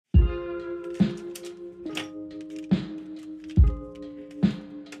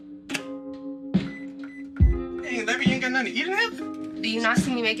nothing to eat in here? Do you not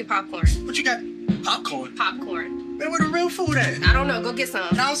see me making popcorn? What you got? Popcorn? Popcorn. Man, where the real food at? I don't know. Go get some.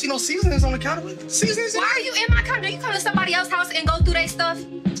 I don't see no seasonings on the counter. Seasonings? Why are you in my counter? You come to somebody else's house and go through their stuff?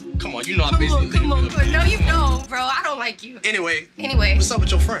 Come on, you know I'm busy. Come on. No, you don't, bro. I don't like you. Anyway. What's up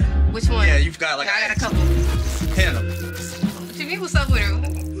with your friend? Which one? Yeah, you've got like... I got a couple. Hannah. What you mean, what's up with her?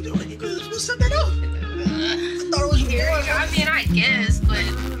 What's up that up? I thought it was your boy. I mean, I guess, but...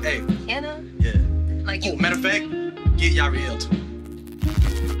 Hey. Hannah? Yeah. Like you... Oh, matter of fact, get Yariel too.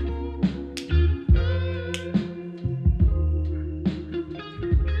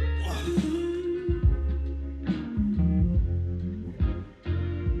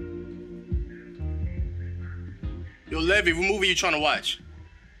 Yo, Levy, what movie you trying to watch?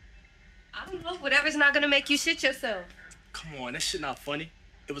 I don't know. Whatever's not gonna make you shit yourself. Come on, that shit not funny.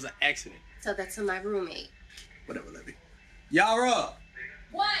 It was an accident. Tell that to my roommate. Whatever, Levy. Yara!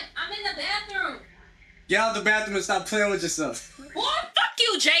 What? I'm in the bathroom. Get out the bathroom and stop playing with yourself. What? Fuck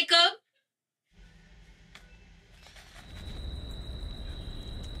you, Jacob.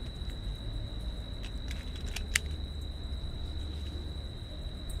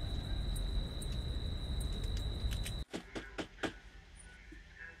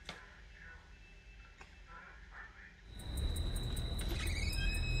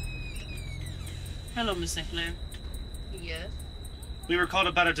 Hello, Miss St. Clair. Yes? We were called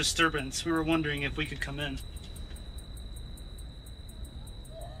about a disturbance. We were wondering if we could come in.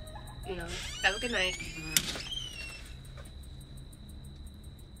 No. Have a good night.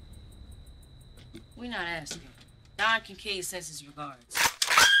 We're not asking. Don Kincaid says his regards.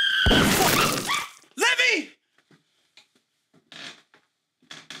 Levy!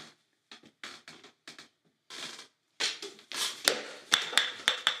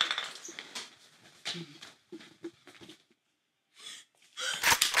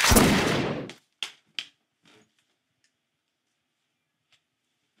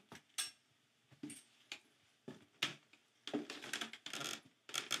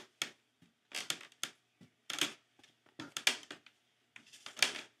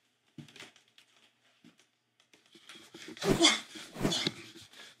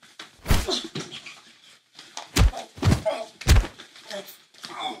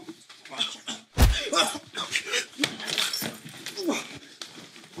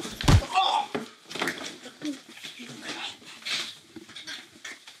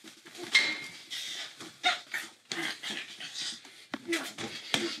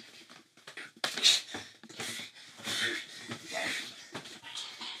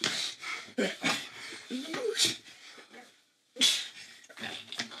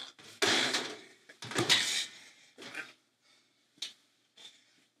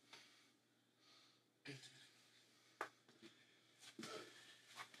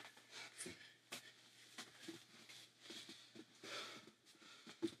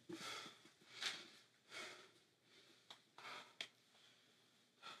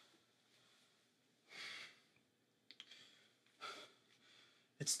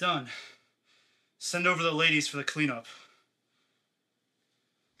 It's done. Send over the ladies for the cleanup.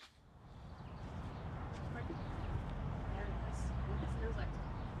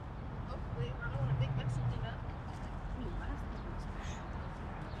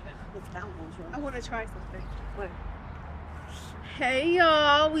 I want to try something. What? Hey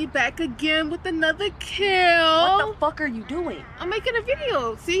y'all, we back again with another kill. What the fuck are you doing? I'm making a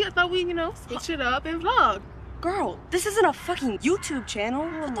video. See, I thought we, switch it up and vlog. Girl, this isn't a fucking YouTube channel.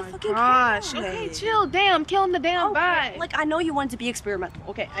 What the fucking gosh. Okay, chill. Damn, killing the damn vibe. Like, I know you wanted to be experimental.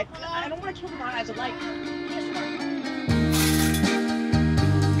 Okay, I don't want to kill the vibe. I like.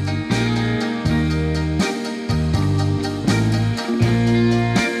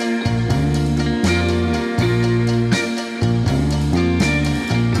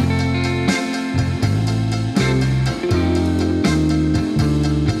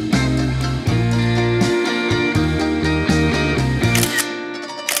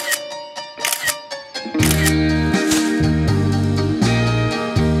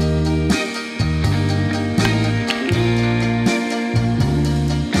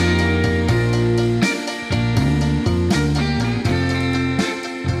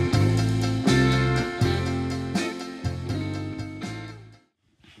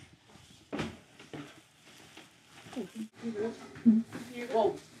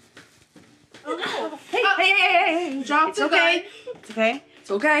 Whoa. Oh, hey. Drop it's okay. It's okay.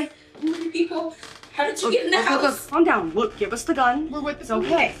 It's okay. People, how did you get in the house? Look, calm down. Look, give us the gun. We're with the It's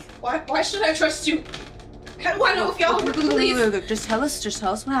okay. Why should I trust you? How do I know if y'all were the police? Look, just tell us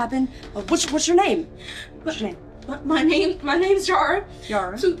what happened. What's your name? What's your name? My name's Yara.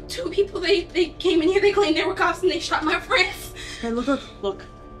 Yara? Two people, they came in here, they claimed they were cops, and they shot my friends. Okay, look.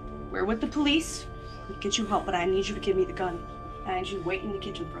 We're with the police. We'll get you help, but I need you to give me the gun. I need you to wait in the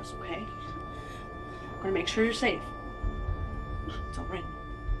kitchen for us, okay? We're gonna make sure you're safe. It's all right.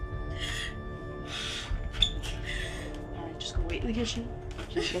 Alright, just go wait in the kitchen.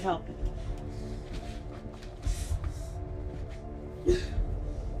 Just get help.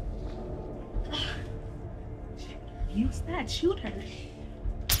 Use that. Shoot her.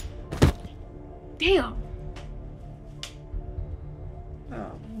 Damn.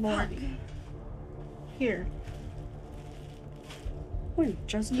 Oh, Lordy. Here. Wait,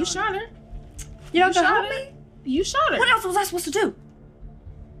 just You shot her. You don't shot help her? me? You shot her. What else was I supposed to do?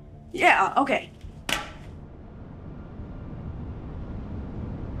 Yeah, okay. I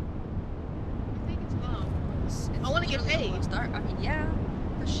think it's long. I want to get paid. Start. I mean, yeah.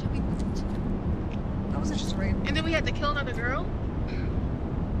 But should we? That wasn't just right. And then we had to kill another girl.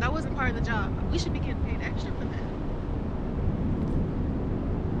 That wasn't part of the job. We should be getting paid extra for that.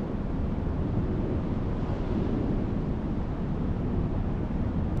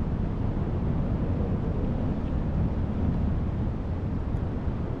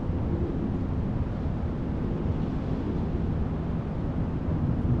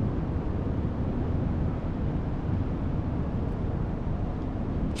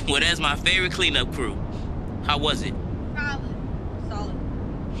 Well, that's my favorite cleanup crew. How was it? Solid.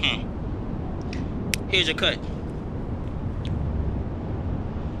 Here's your cut.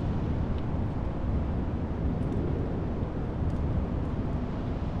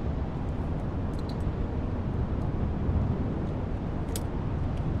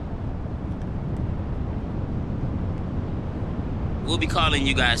 We'll be calling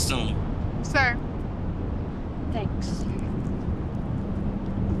you guys soon. Sir. Thanks.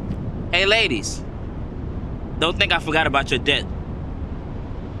 Hey, ladies. Don't think I forgot about your debt.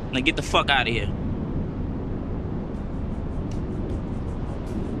 Now get the fuck out of here.